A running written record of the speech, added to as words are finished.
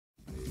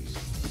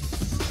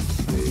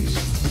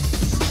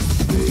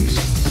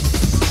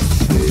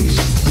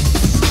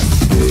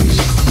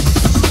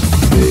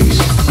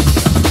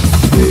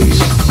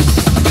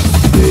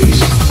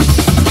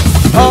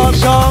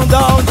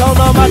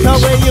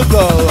where you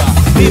go.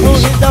 People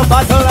hit the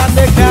bottle and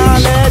they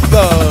can't let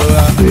go.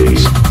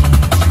 Bass,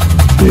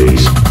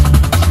 bass,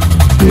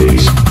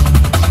 bass,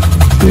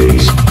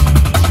 bass.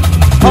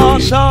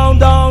 Uptown,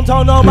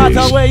 downtown, no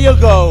matter where you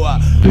go.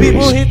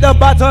 People hit the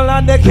bottle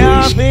and they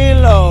can't feel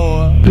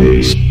low.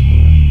 Bass,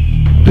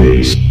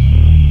 bass,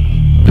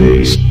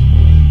 bass,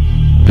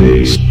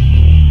 bass.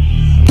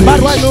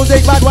 Bad white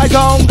music, bad white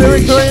song,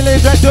 lyrics really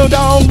dress you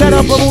down. Get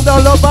up and move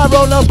down, love, and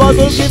roll up, but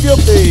will give you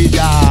peace.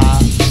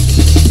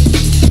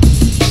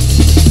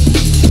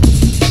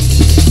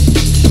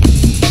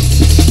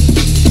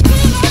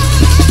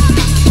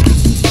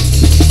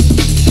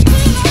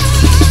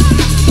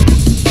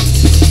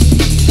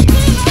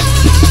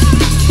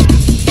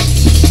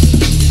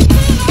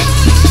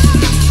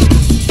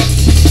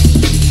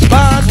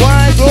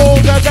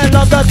 They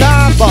love the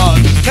top bus.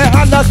 They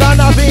understand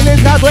the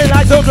feelings that we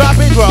like to drop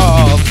it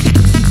rough.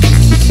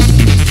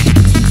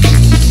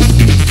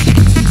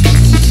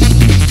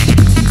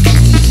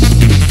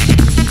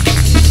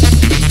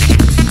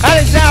 And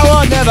it's now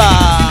or never.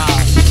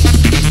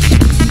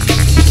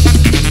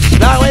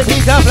 Flyway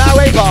Peter,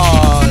 flyway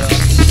ball.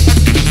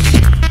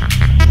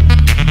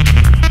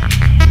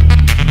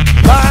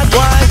 Bad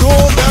white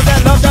room, they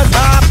love the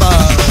top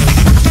bus.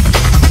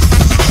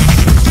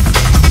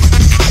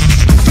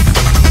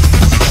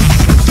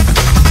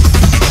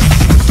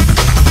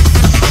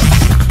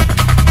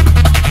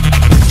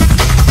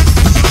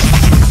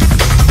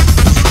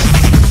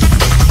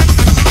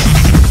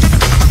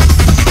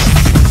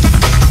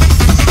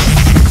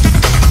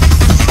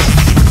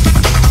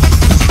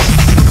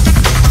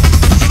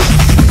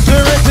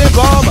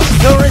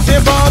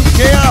 Bomb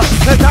scare,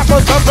 the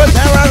tackles come for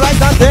terror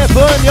right and they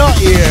burn your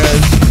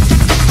ears.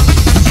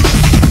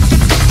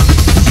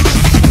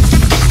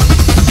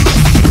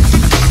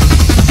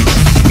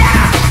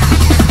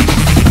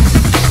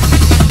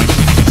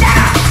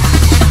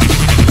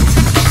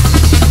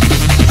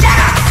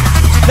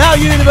 Now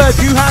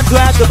universe, you have to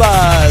add the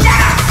buzz.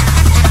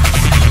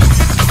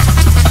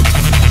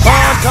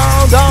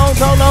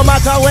 Downtown, no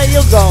matter where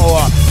you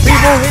go.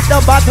 People hit the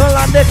bottle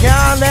and they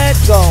can't let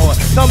go.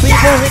 Some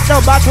people hit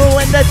the bottle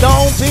when they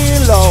don't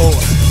feel low.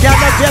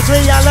 Gotta just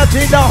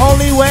reality the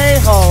only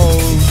way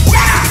home.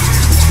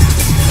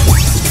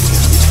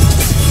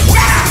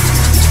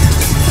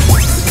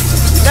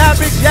 Now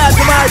big shout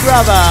to my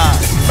brother,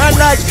 man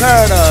like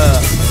Turner.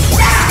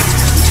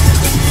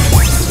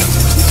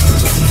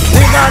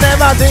 Think I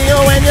never see you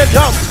when you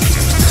jump.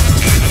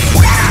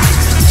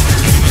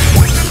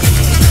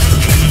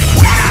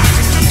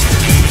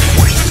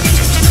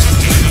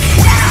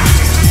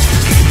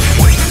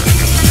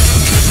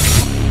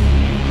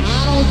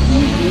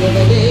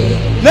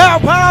 Now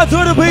power to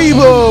the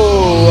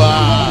people.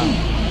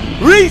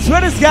 Reach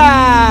for the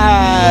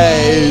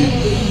sky.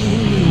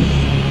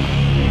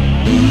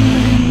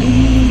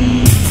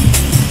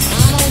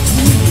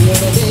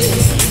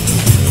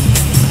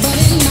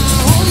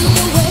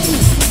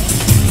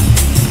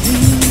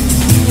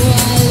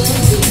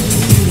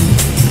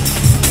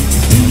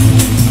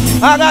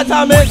 I got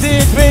a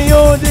message for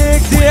you,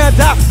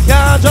 dictator.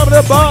 Can't jump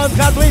the bus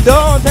cause we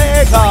don't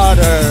take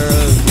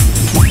orders.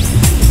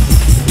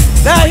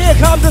 Now here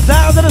comes the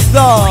sound of the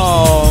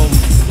storm.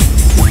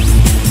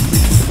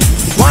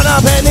 1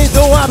 penny,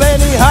 2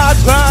 penny, hot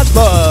cross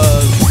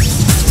buzz.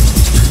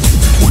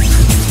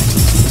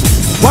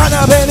 1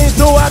 penny,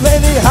 2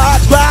 penny, hot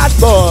cross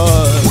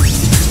buzz.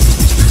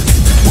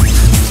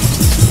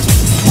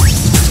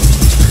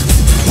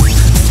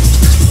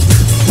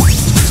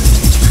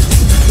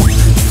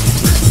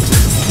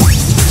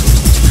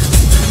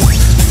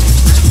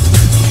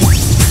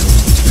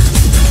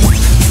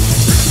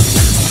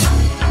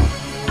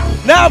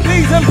 Now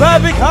peace and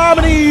perfect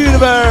harmony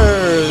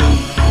universe.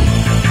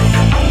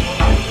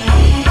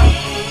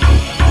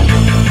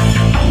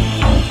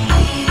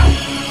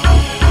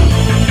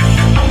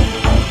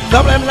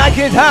 Some of them like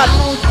it hot.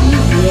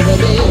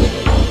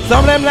 Some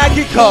of them like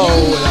it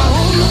cold.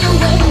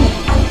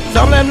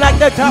 Some of them like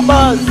the top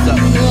buzz.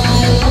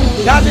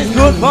 Cause it's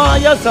good for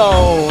your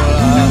soul.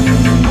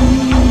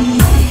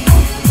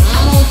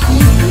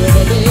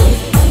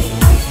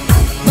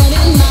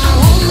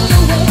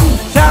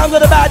 Sounds of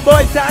the bad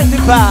boy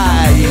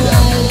sanctified.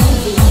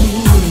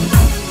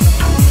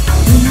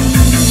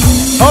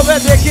 Over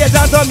the years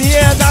and some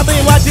years I've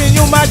been watching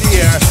you, my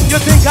dear. You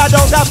think I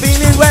don't have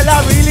feelings? Well,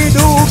 I really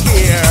do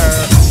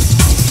care.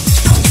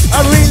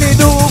 I really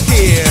do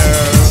care.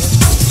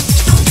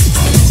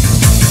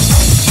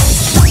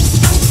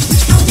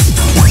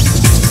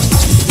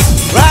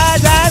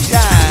 Rise and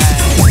shine.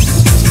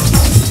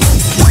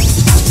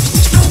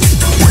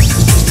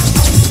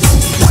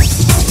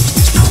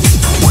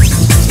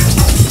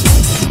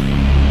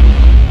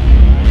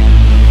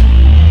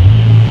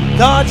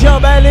 Touch your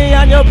belly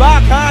and your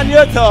back and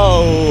your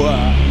toe.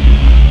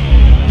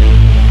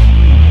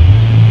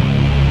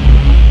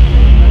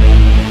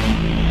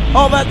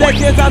 Over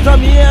decades and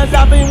some years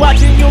I've been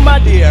watching you, my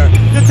dear.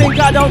 You think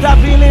I don't have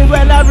feelings?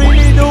 Well, I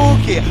really do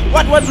care.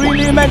 What was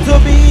really meant to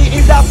be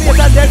is a fate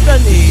and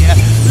destiny.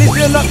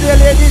 Listen up, dear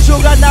lady,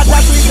 sugar, not a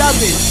sweet of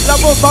it.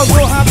 Love was bound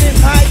to have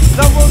its heights,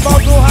 love was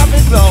bound to have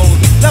its lows.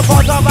 The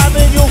thought of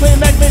having you will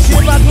make me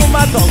shiver to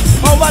my tongue.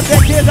 Over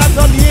decades and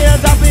some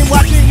years I've been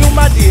watching you,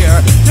 my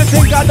dear. You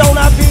think I don't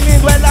have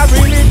feelings? Well, I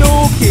really do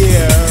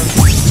care.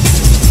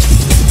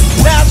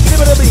 Now, give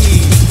it a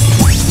beat.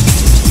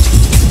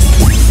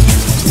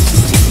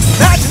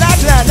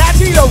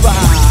 That's it over.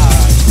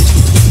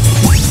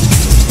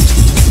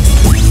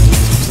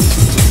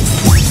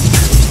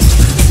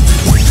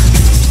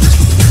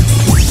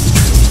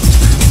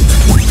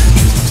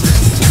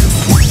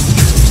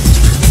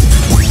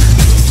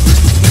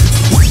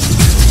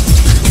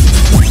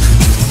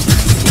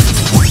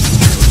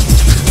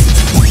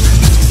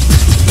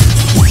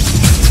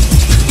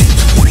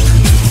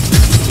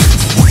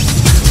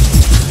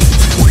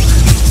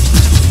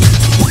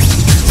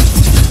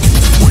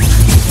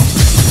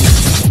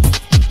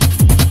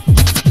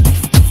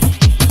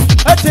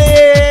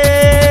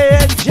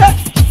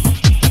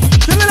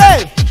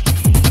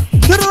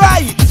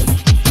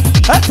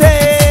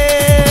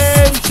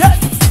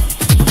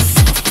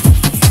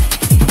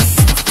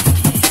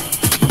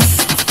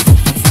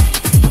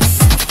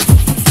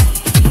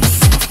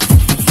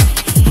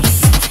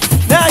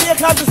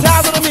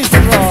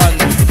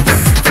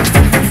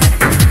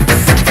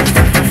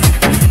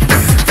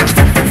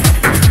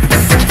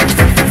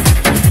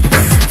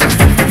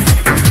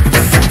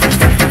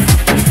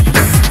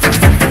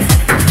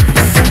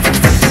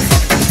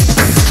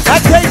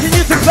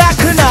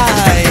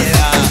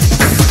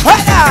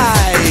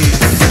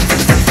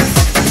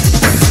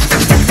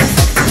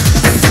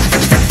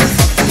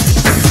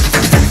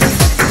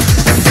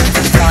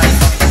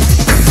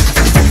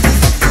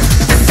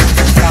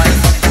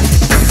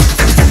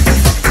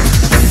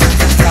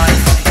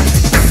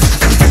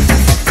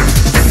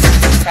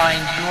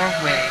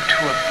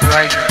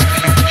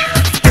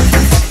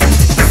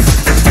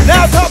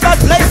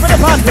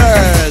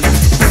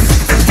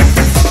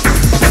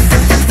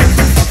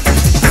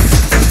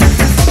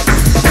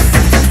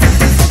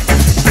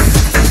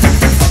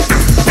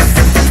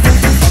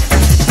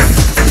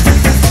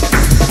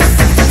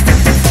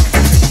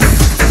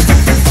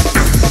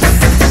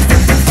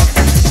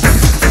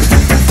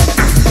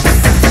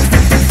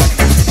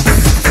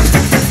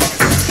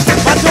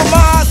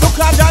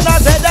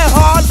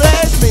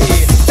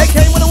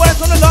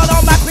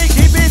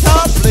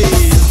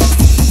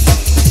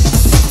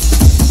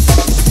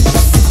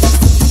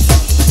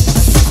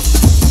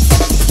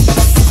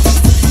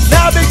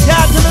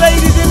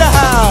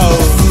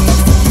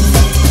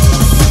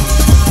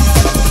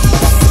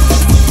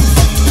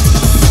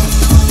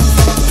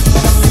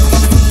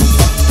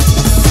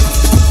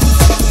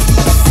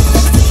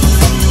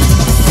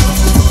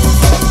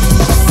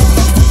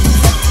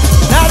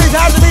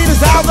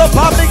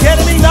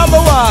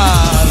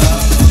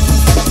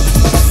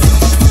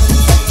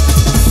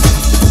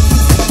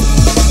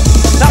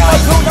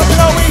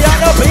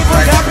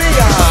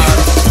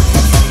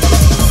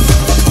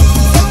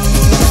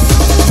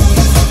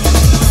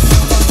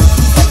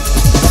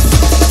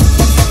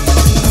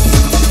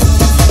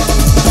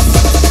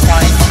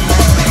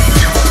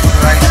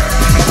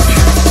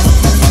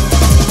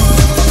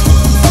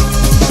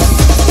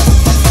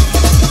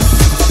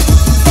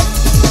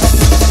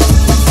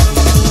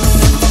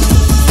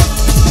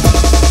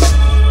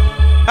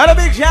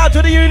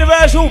 To the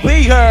Universal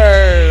Beaker.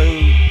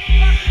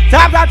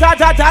 Tap tap tap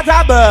tap tap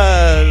tap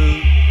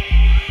buzz.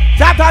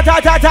 Tap tap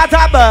tap tap tap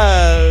tap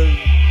buzz.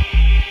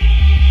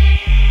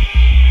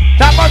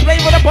 Tap on play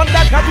with a pun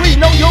that cause we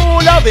know you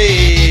love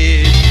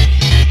it.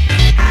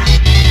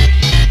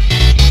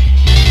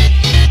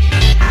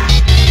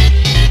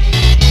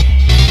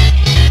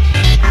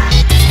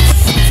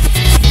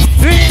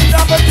 Dreams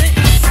of a thing.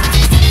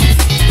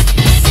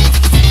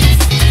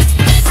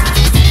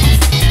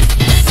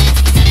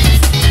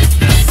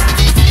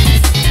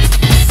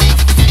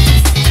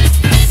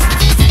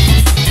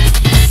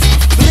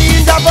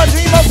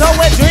 So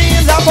we're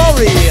dreams are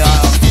for real.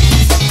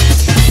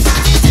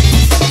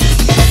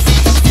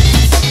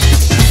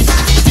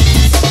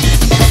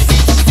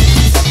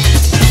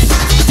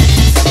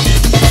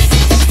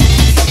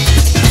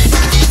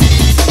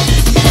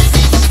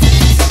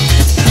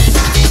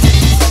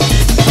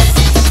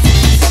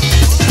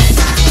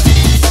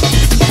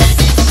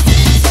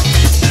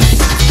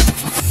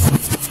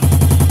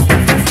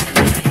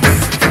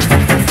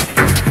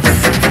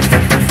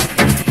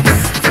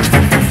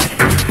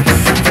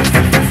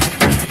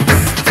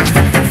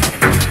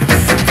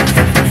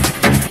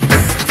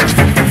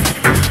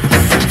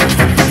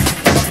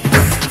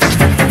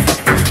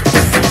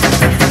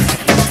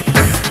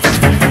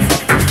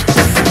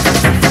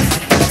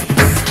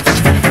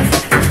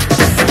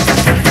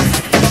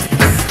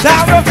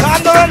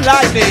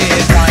 Lightning.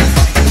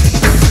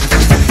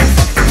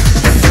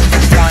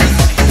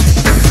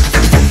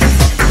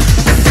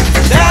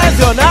 Dance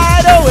your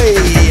night away.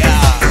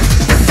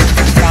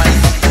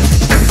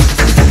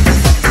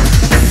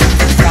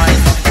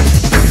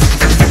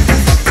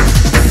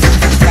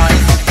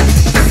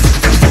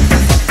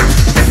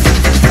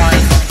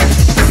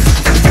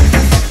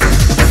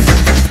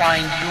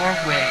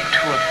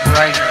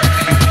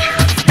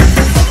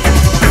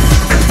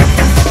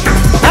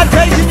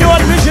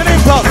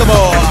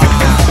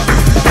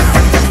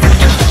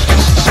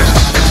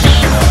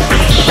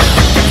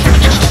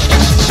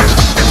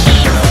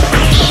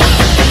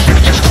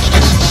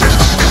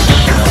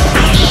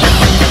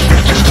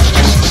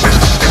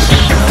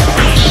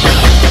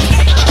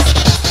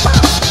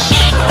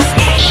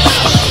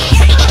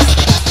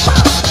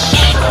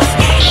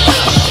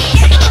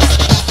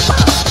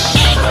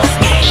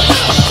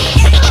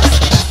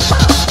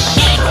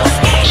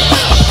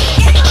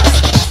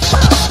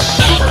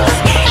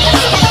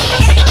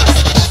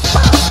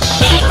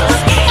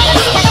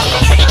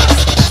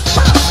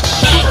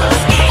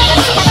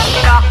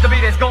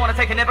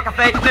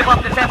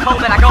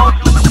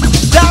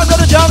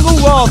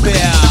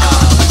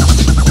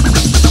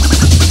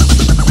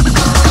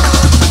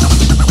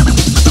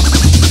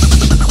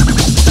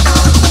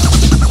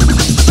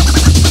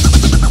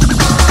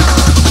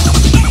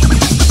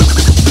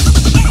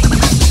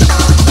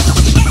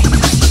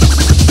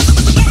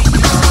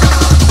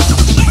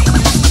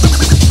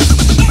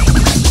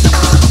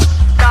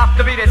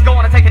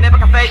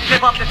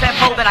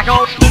 then I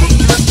go.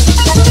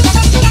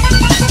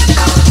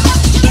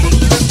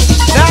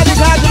 Now it's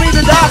time to read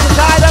the darker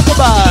side of the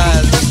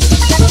buzz.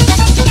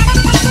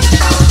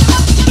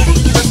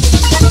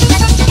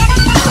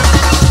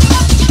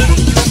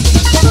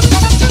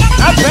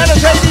 I'm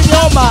penetrating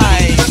your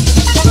mind.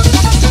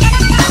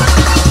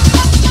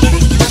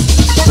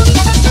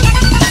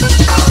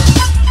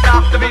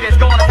 Stop the beat, it's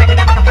gonna take an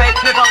epic fade.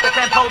 Flip up the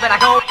tempo, then I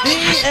go.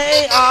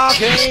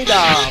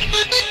 D-A-R-K-Dub.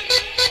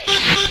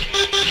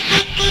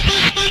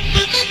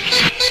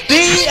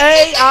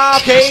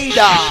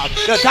 D-A-R-K-Dub.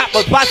 The top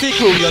of Posse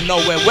Crew, you know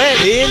we're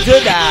well into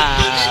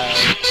that.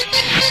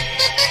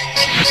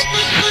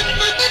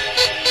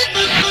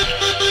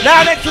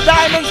 Now next to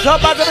Diamond,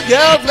 top out of the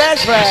girl's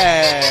best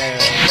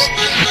friend.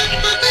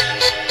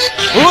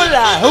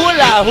 Hula,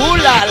 hula,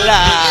 hula,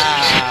 la.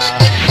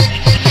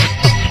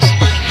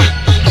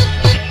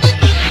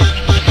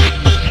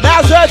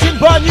 Now searching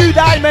for a new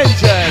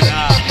dimension.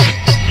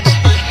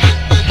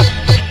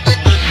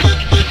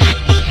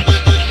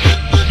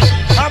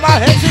 I'm a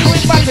heading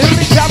with my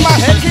lyrics, I'm a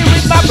heading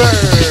with my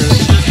birds.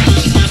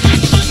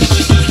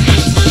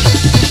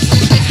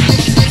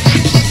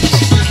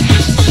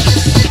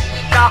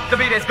 Stop the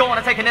beat, it's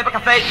gonna take an epic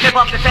fade. Flip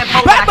up the tempo,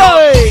 then Bad I go. boy!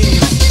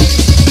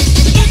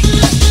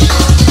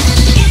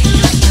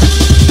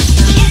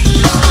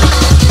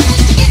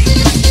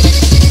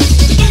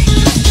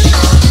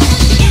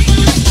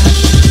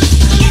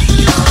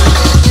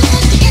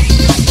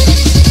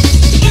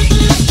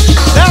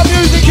 Now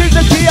music is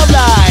the key of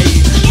life.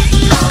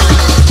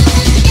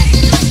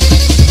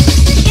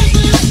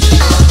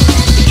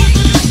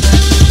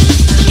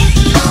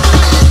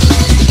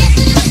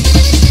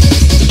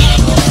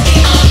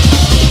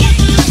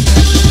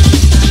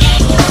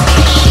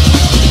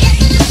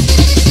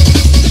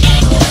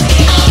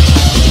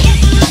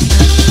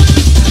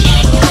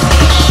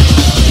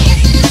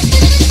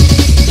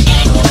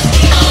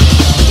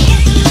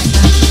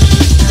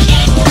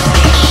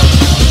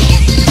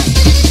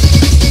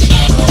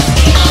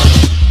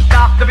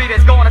 Stop the beat,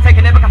 it's gonna take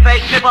an epic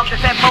fade. Flip up the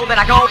tempo, then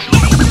I go.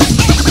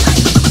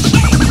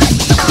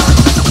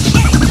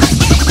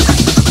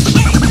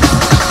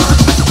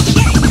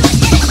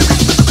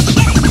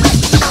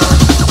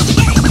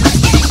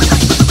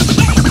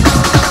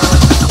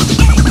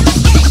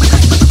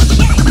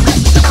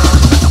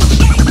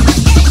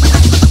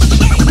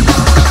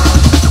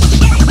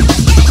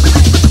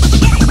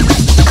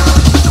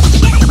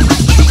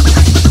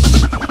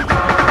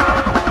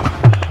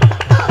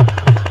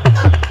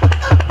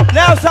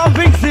 Now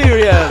something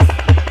serious.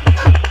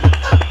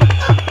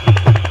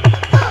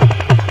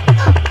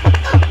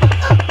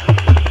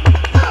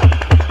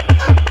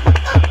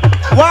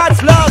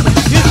 What's love?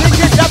 You think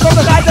it's up on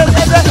the light and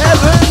the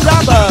heavens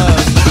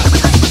above.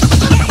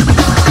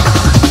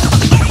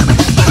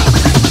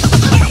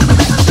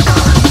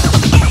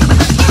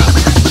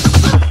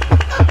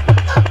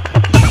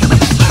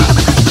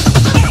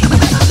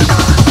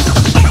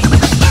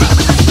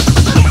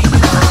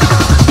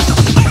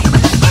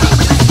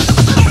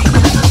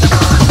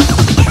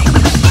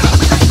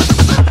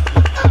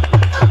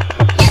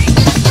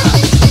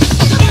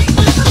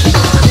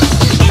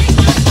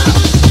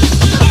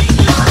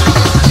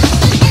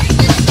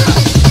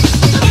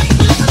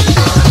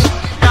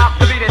 Stop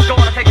the beat, it's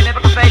gonna take an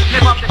epic fade.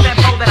 Flip up the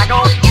tempo, then I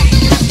go.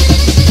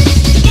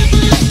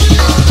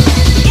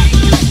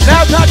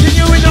 Now touching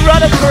you in the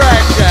run of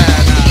correction.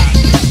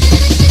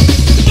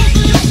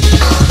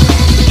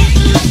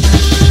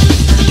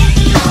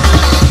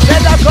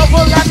 There's a couple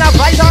and a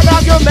fight on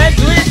argument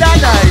with the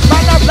night.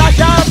 Man a flash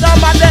out the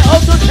man they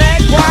also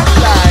take one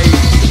side.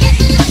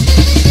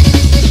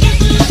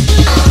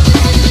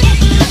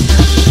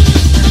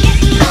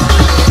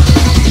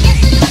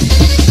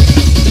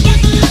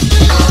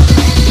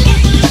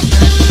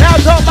 Now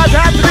talk my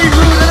time to be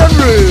ruder than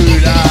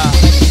rude.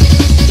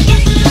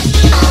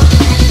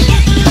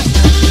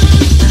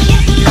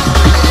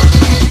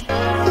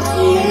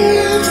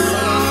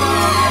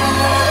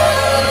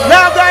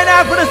 Now going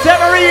out for the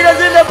senoritas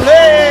in the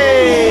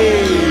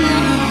place.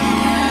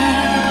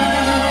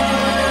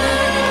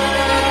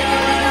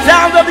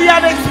 Sound of the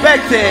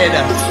unexpected.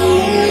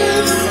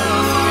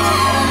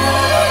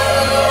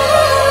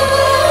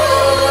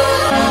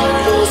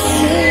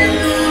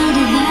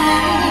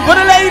 For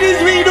the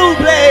ladies we do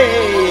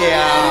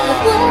play.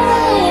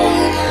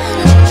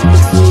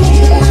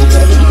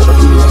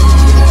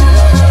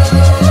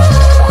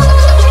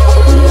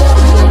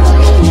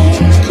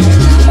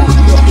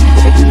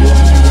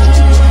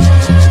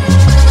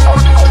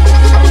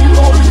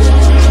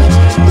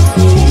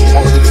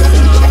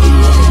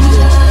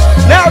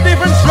 Now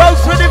different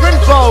strokes for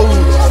different folks.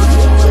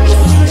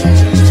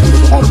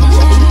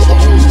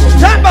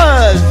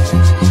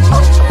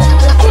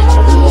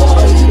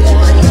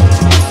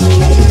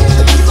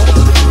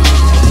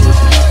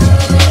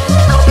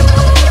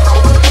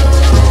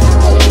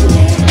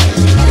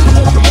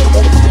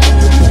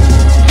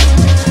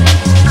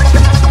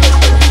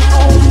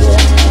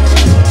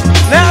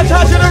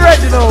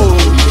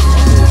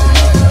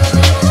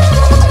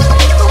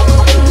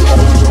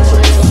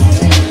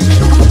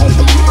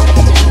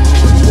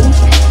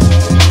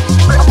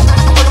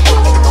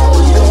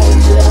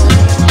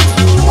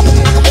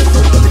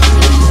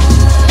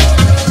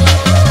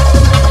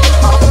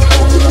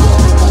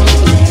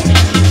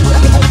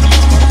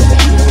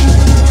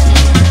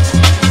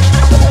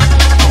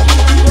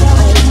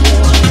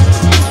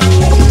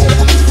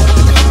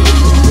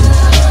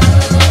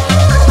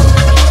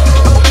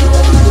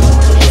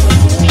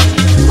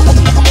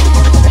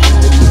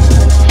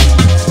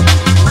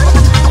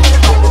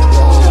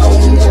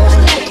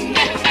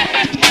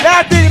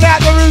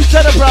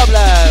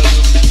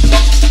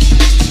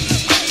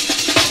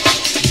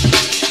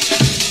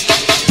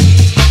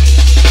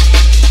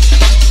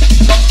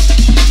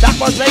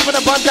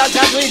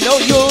 know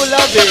you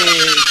love it.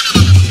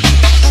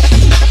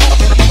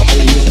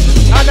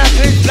 And a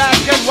crisp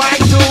black and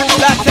white too,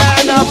 black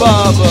and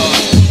above.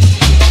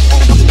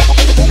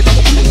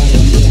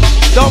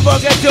 Don't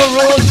forget your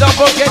rules, don't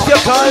forget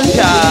your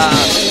culture.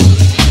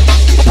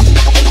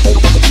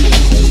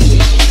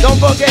 Don't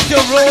forget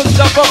your rules,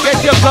 don't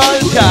forget your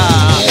culture.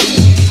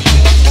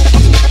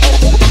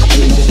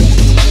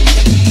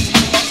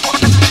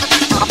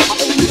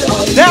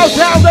 Now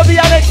sounds of the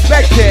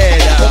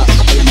unexpected.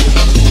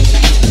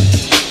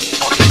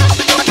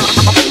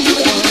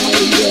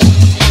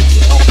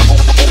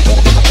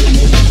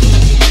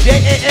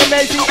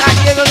 J-A-M-A-C, I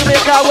hear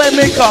Jamaica where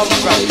me come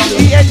from.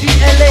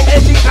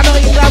 E-N-G-L-A-N-D, I know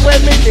England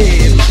where me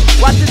live.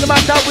 What is the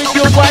matter with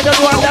you? Why don't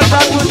you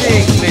understand good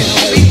English?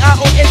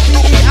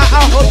 B-R-O-S-T-E, I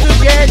hope to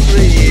get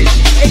rich.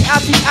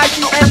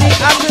 A-R-T-I-T-L-E,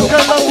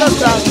 African love the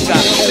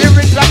stronger.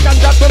 Lyrics like and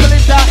that family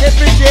are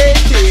everyday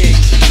thing.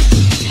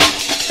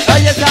 Oh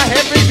yes, a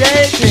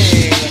everyday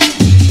thing.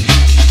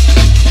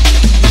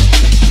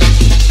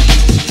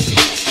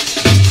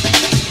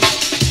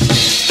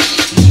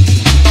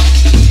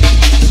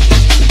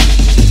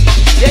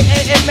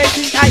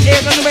 J-A-M-A-C-I-A,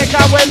 gonna make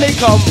out where they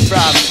come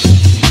from.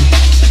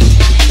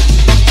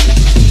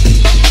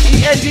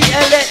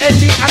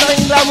 E-N-G-L-A-N-D, I know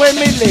England where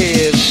me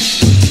live.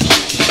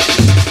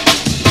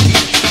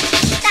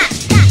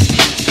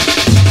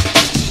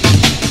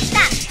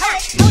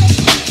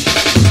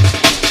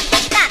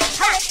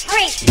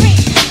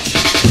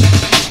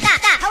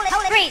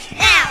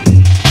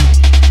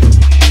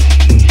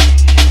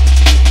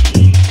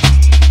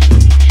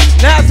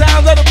 Now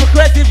sounds of the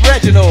progressive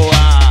Reginald.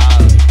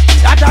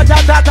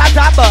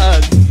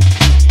 Buzz.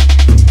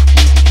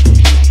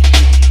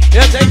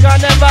 You think I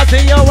never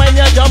see you when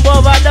you jump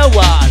over the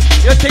wall.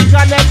 You think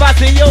I never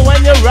see you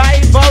when you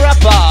ride for a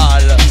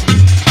ball.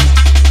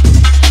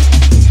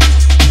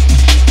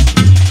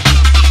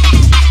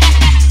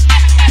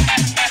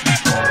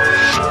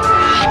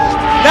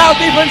 Now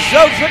different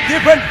strokes for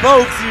different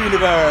folks,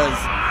 universe.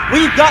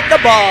 We got the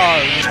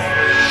balls.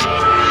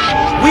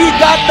 We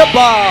got the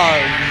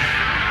balls.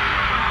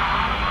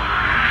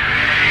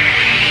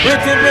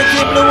 Pretty,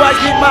 pretty blue eyes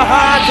keep my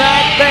heart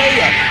at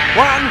bay.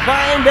 One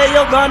fine day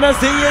you're gonna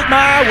see it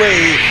my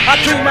way. I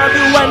dream of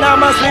you when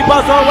I'm asleep or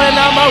so when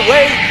I'm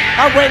awake.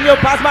 And when you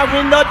pass my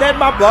window then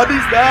my body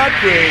start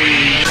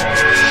crazy.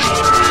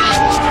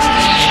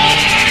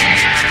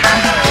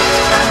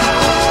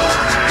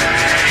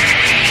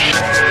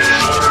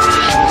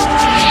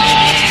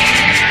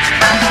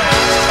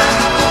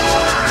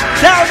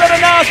 Down to the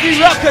nasty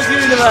rockers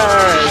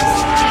universe.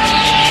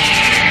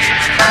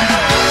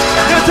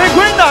 You think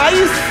we're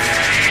nice?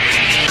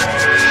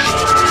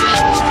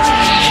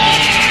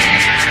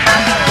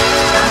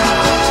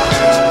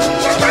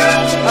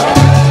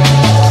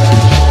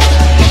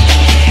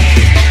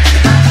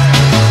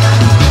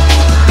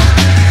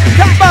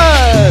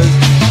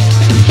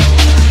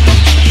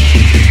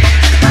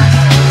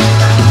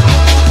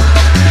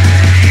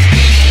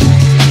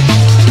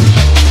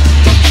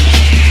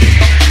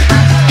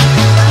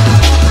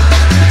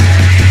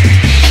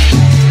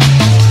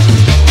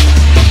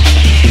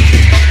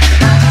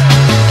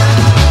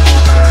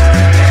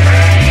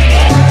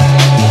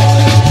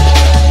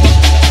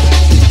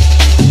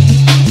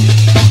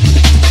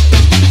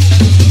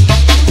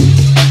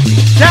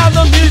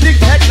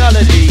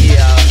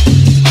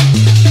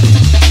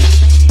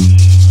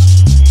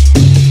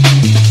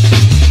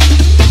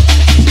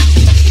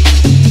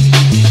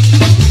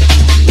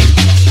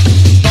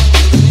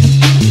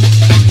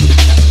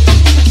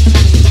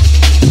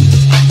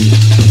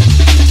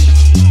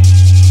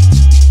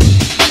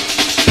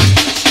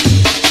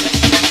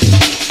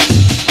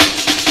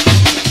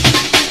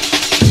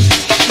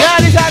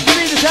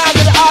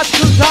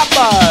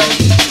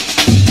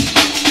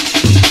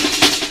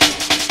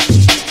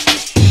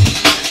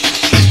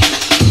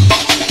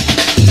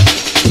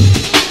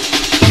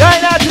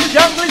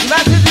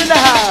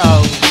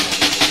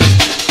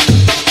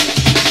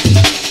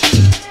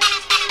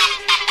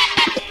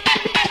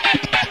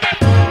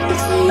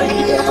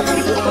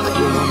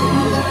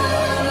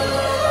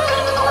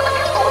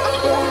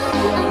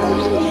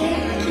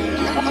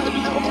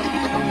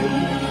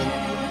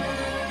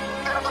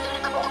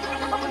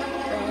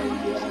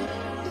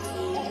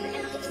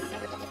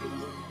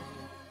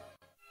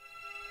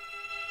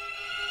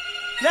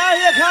 Now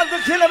here comes the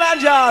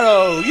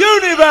Kilimanjaro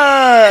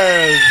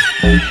Universe!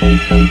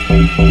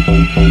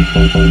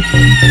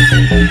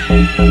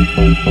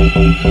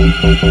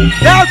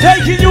 Now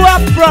taking you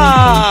up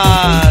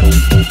front!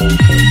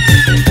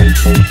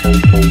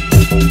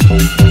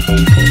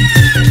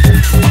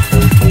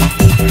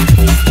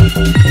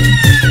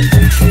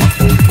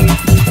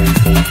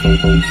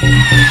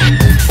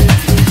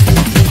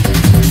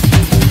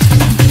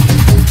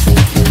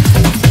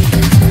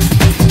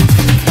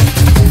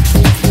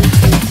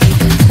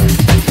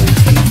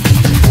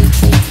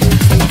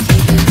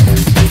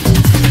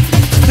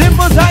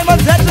 Simon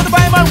said to the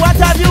Bible, what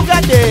have you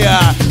got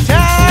there?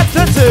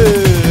 Chapter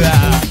 2.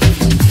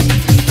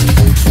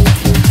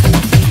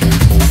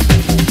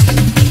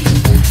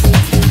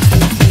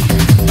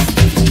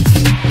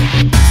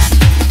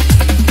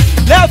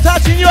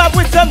 touching you up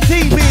with some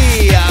TV.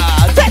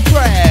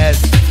 Tetris.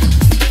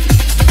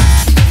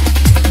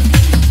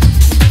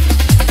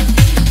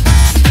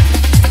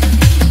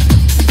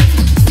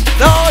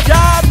 No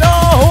job, no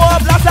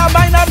hope, lost of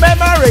mind and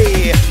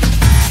memory.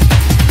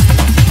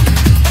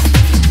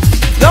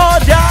 No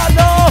job,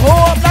 no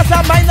hope, lost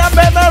of mind and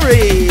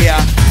memory.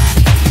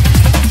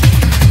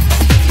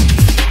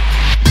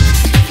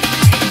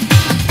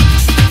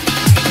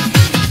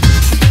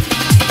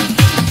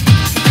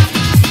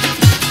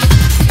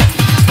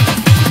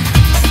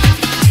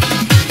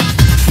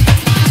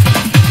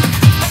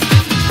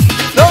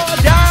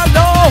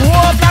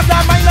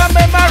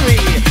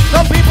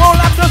 Some people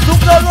have to stoop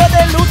the road,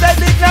 they lose their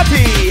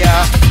dignity.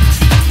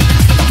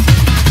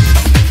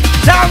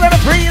 Down with the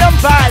freedom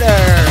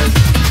fighters.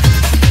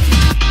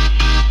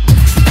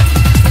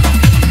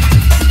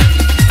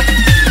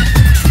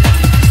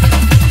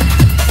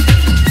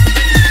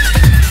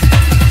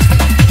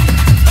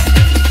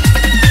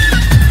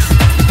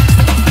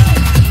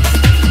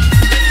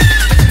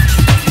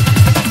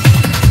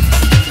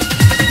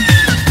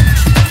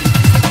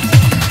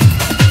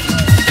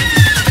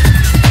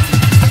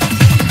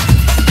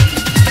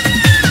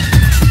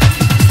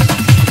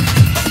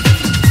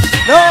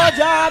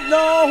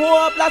 No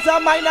hope, lots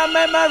of mind and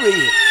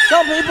memory.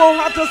 Some people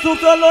have to stoop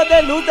so low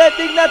they lose their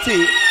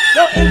dignity.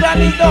 No,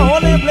 England is the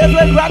only place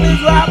where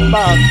grannies rap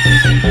back.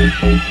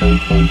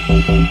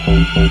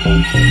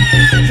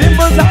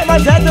 Simple Simon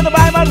said to the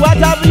Bible, what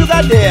have you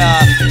got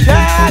there?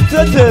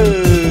 Chapter 2.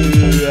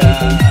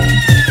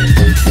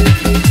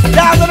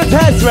 Down to the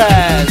test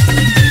rest.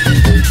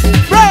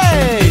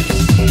 Break!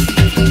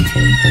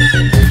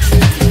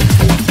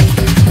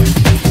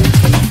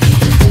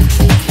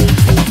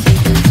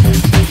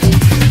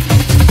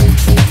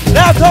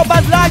 Now talk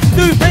about like to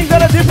do things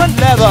at a different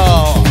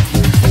level.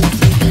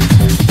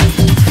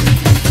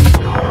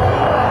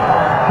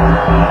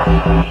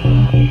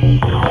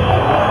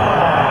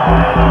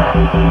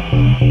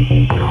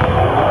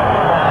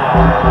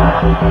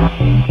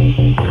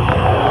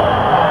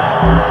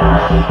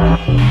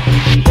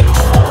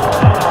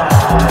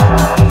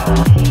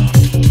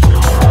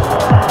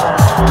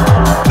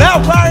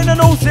 Now firing on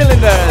all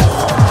cylinders.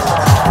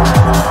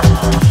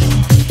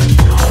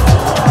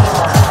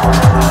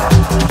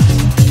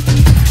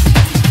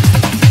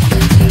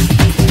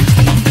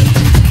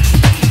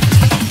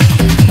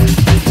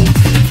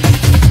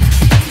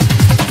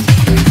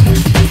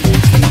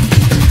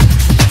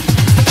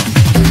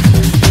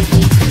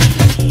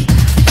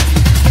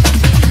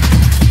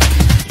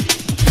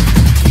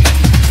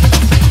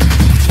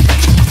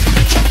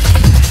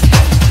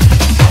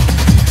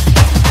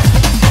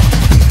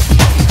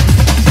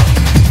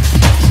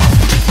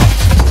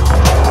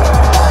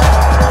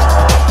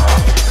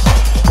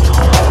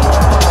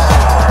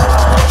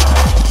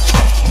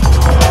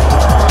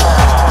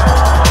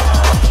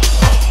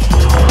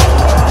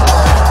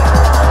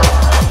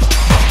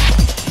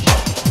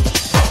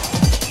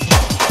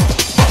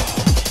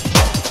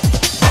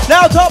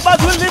 Now talk about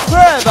will live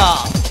forever.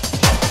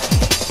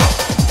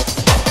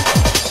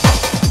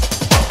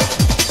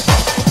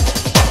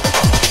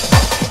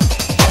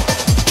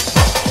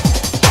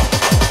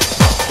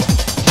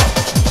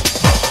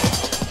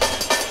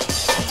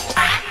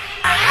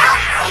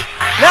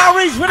 Now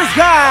reach for the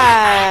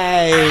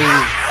sky.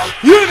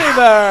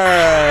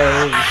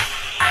 Universe.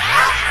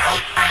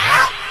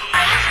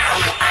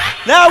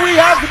 Now we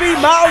have to be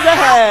miles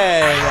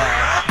ahead.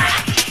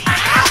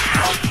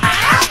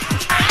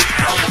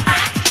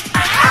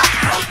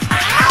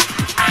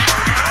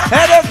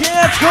 Head of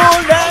kids,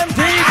 school them,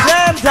 teach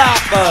them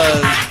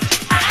toppers.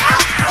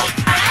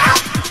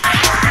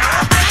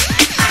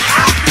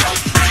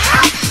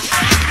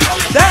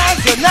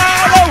 That's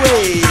another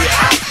way.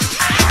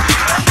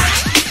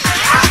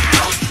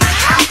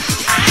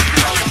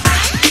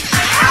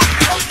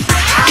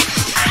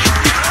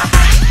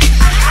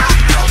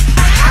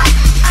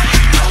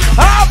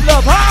 Pablo,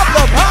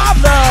 Pablo,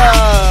 Pablo.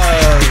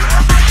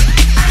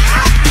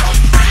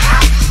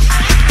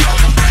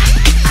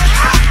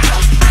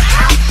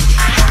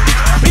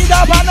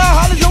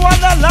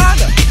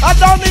 I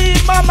don't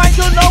need my mind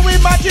to know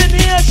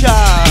imagination.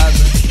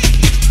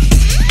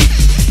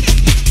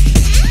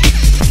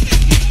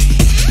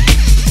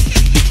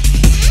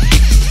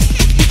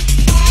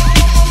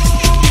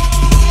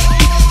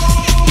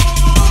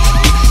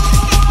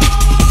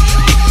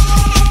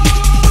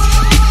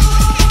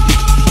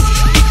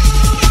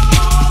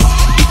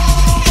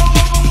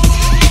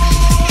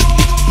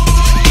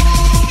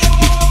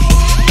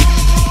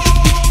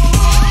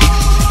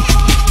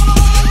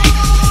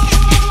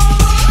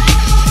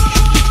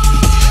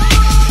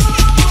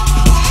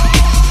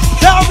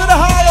 Down to the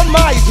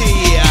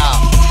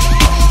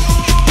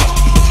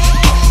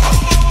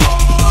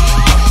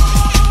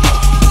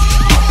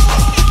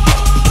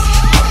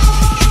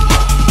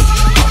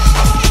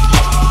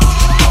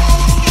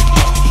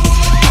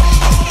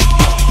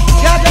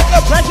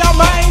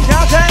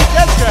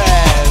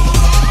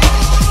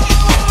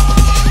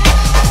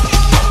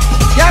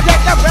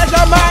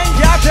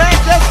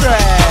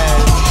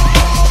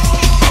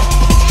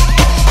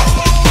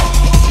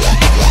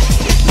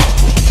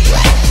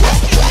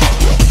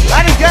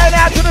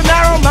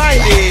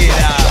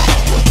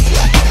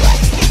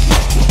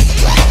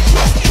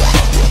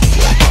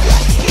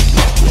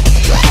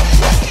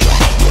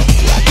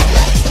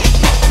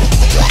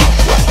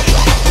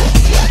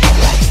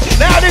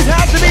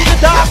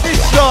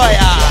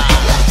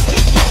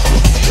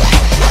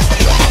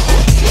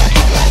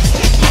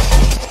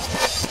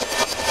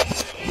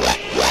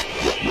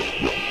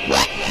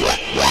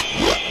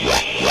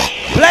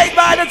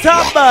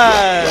top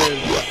buzz.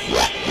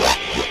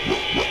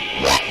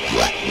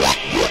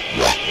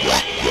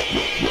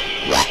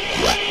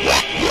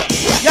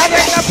 You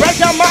take the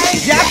pressure,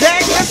 mind, you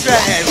take the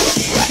stress.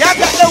 You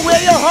take the way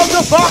you hold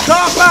the fuck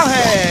off my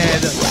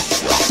head.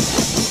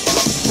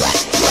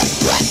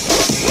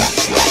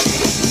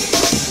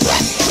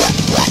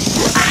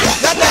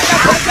 You take the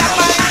pressure,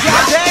 mind, you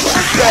take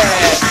the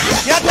stress.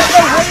 You take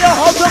the way you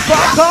hold the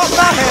fuck off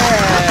my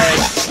head.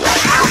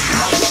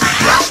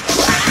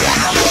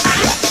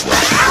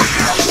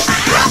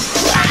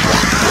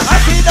 I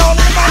see down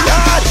in my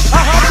yard,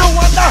 I have to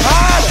wonder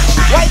hard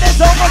why there's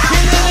so much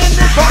killing in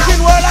this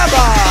fucking world of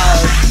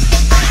ours.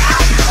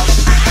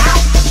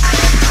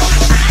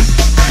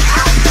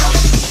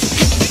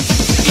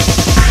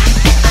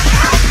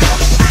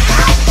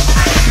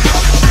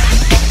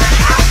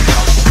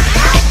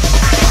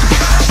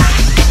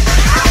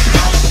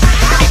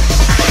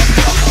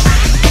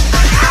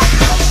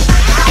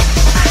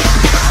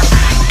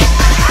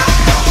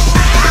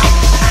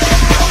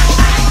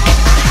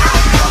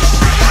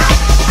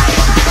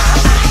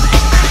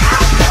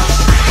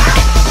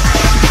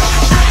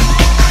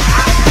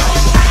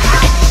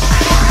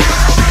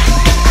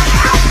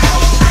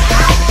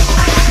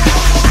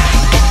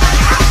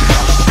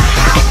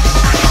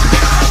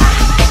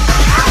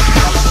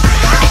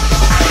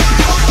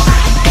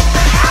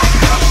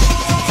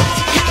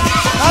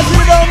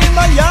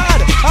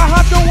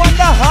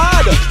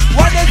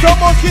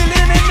 Killing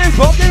in this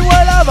fucking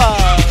world of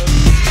ours.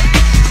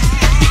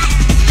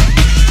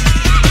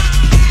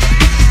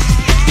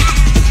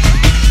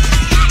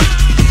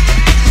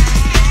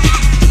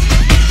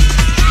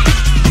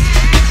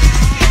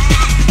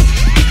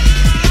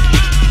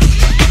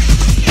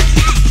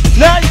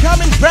 Now it's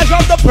coming fresh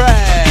off the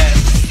press.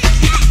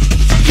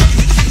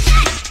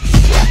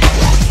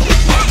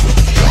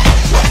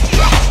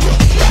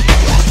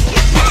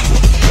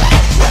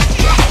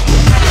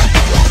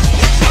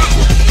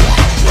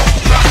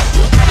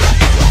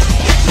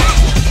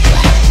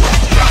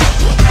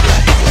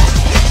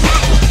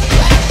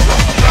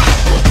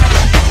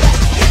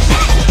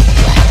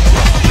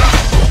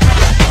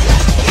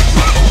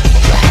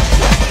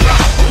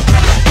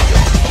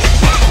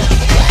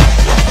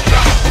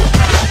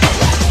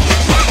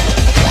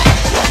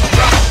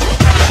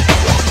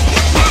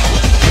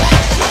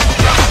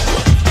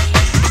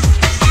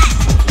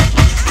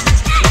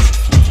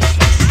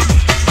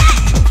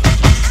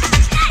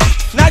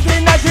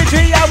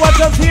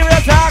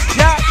 Serious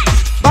action,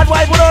 but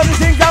why put all these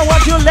things I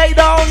want you lay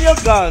down your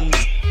gun.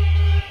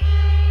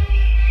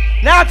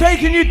 Now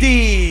taking you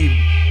deep.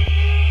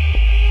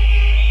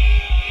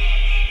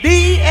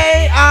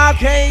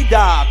 D-A-R-K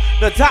Dark.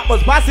 The top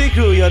was Posse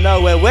Crew, you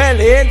know we're well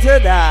into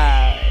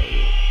that.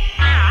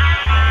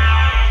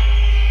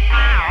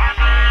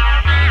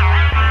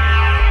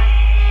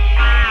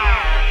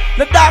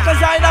 The darker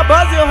side of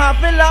buzz you have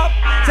fill up.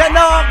 Say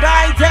no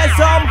guy take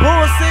some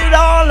pussy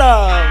don't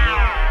love.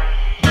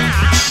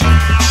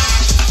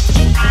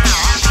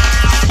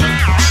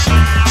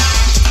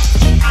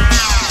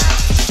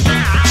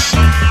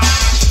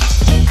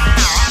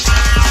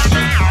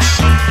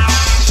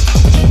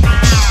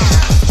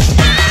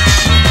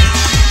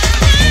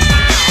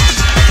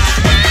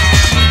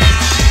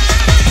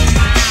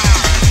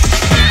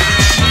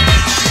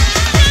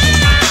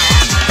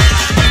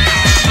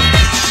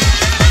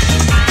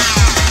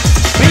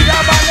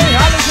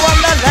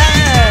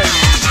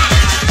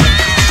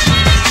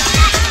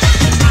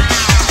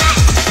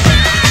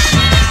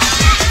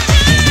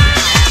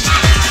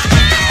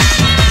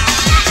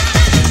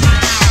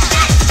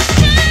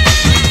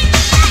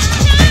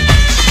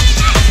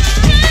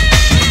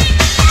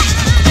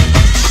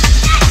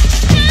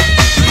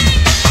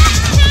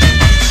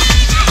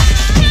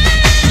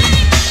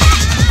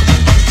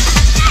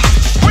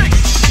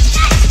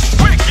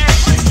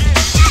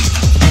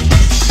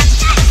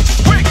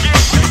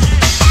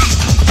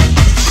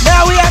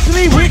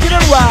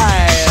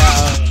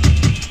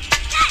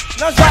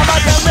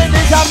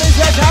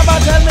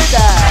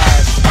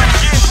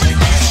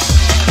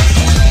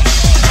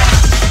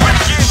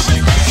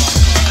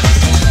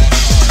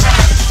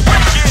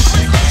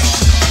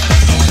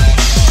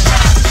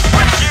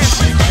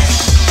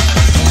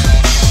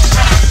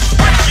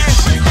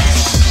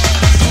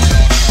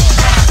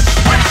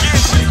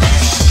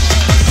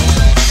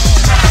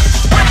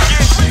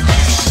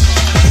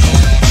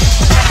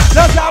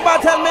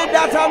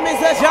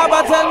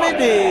 Shabba tell me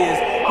this.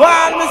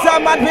 One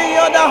Mr. Man be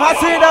on the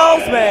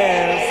house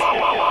man.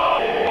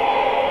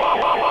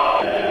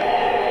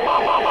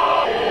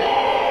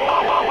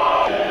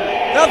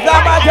 No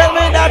Shabba tell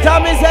me that,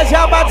 me say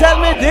Shabba tell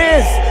me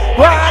this.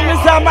 One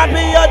Mr. Man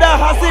be on the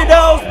house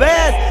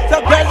best.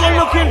 So person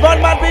looking for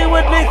man be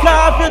with liquor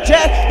off your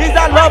chest. He's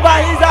a lover,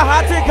 he's a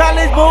hearticle,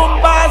 he's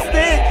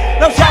bombastic.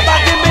 No Shabba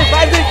give me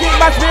vibes, he keep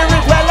my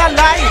spirit well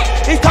alive.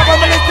 He's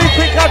capability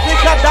quicker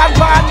than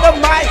on the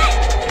mic.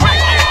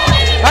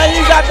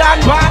 He's a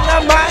Dan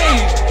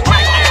Panamite.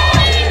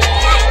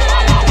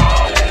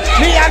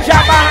 Me and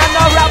Shabba had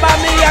no rubber,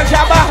 me and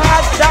Shabba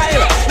had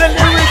style. The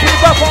lyrics we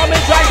perform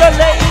is like the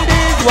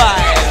ladies'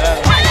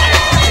 wild.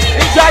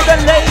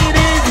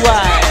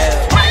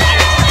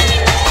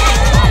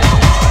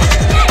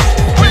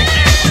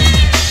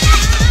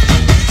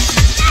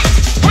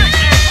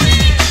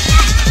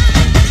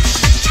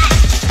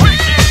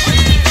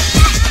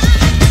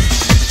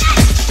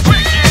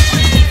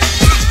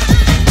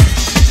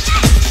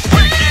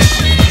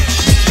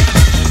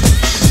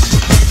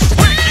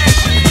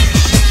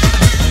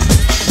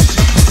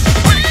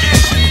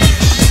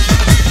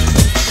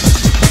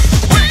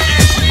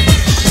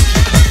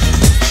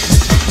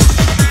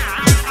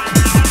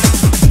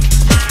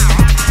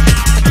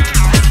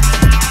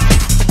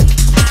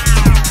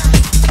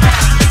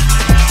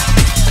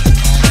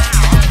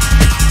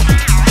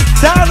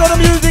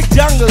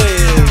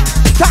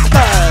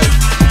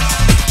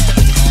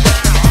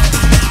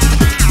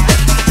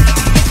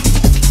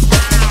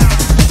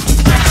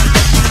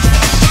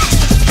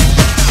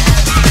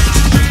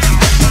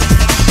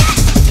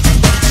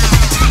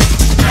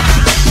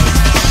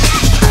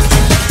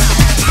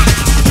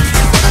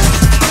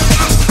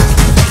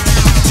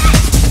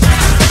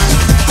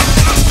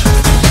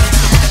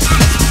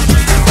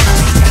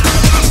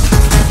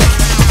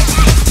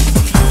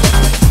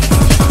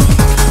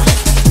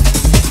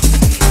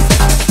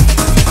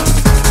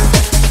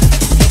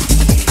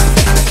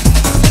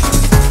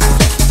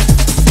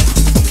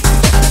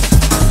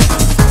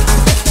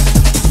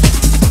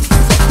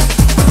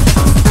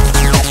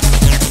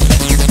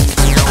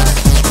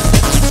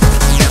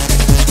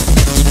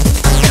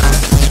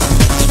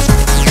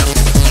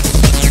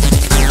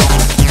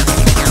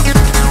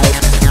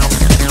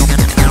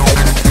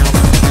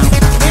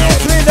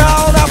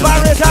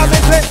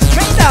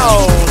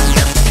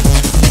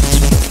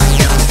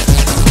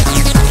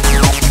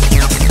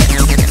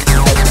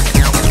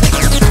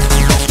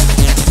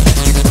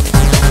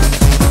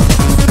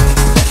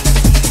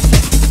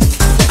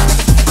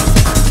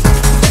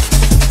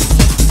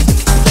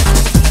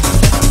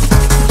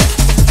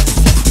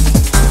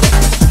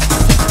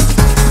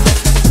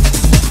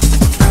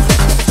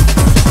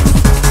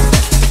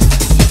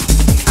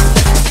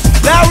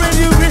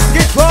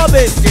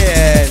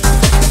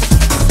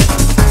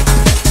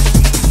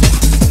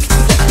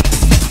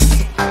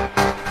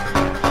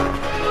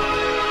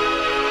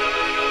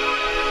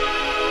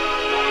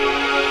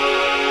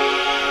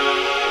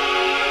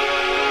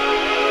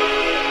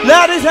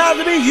 Now this has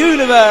to be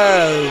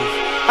universe,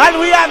 and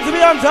we have to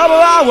be on top of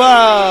our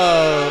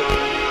world.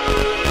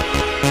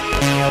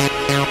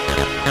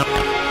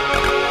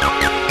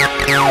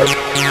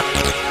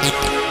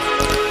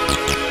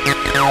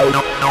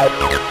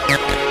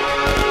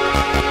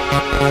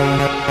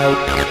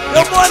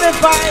 You're morning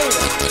fine.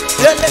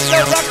 You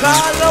listen to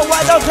call, no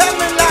why don't tell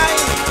me lie,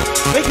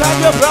 because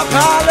you broke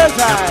all the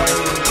time.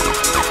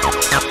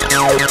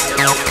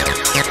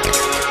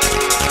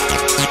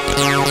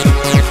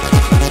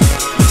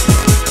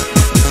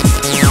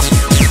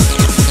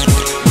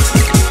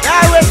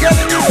 Now we're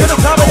getting you to the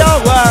top of your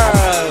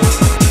world.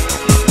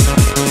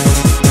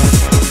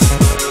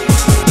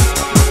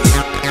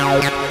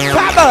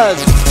 Clappers!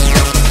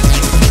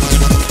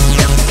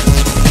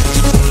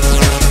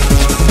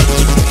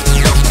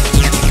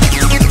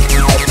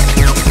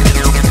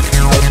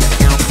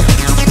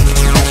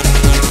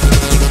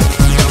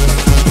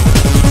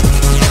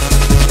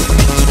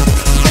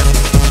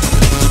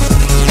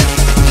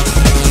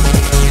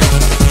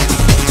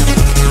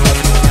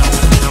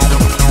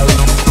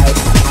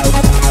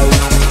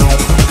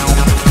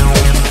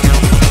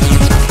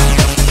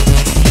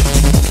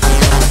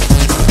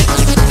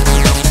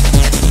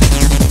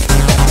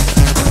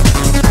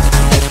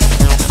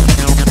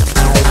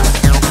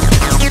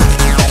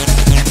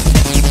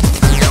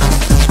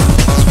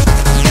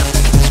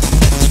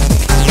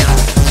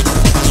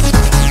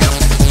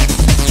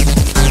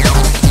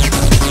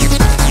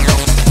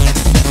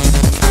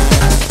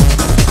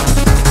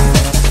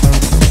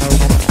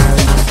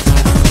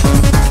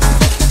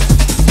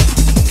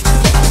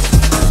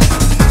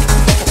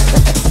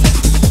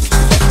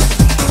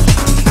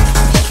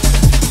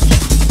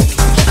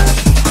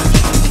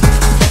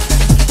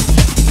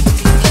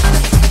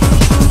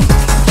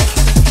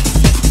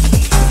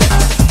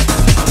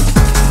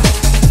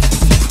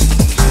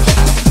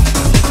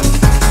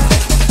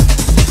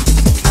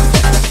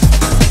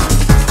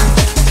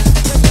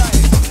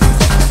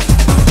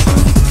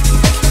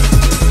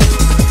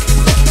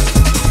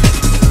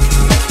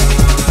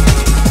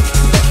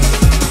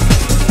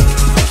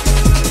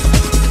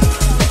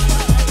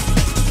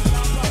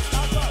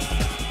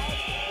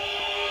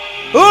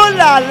 Ooh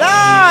la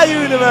la,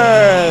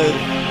 universe!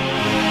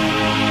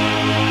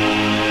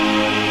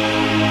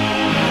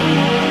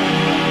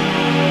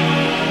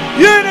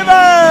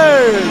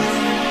 Universe!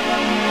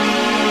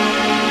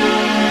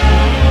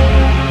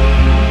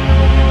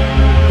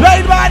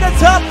 Played by the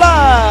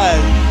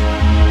Toppers!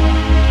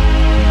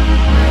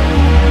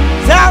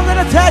 Sound of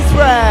the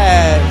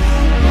Express!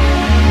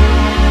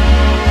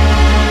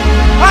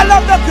 I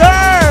love the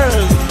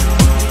girls!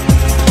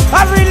 I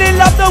really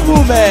love the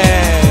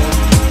woman!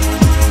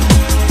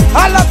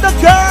 I love the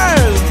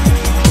girl.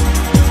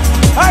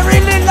 I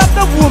really love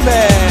the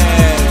woman.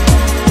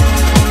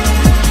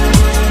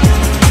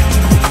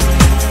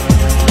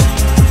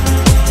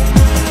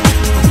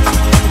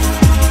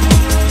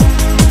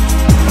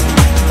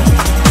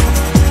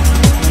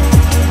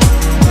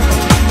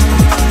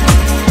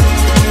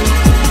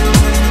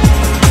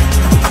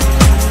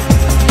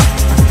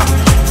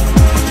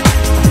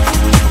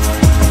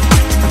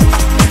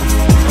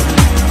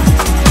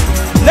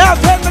 Now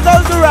take me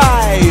goes the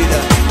ride.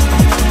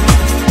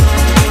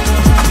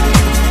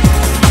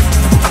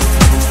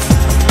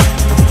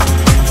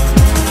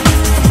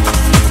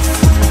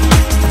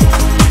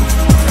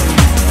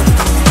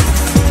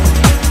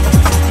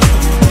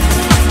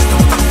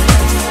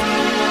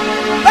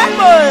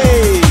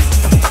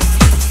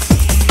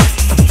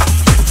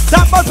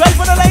 Wait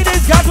for the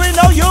ladies, cause we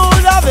know you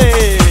love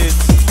it.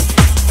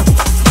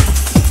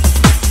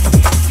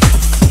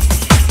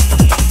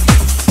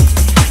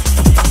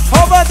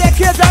 Over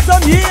decades and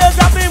some years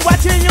I've been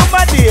watching you,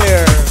 my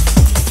dear.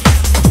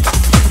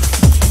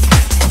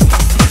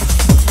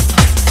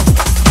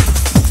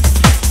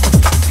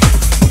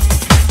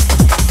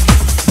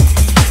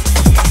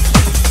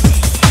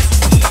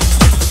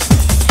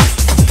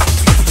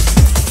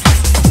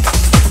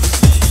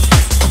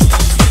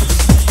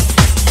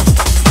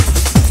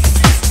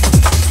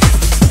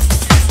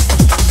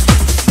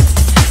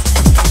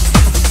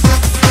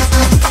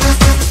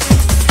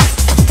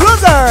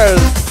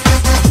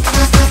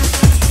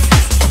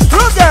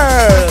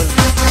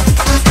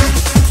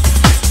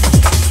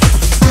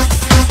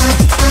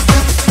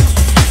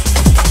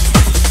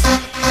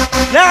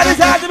 Now this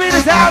has to be the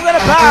sound of the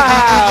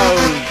pound.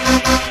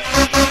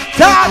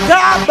 Top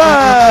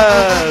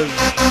toppers.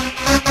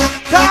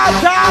 Top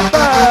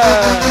toppers.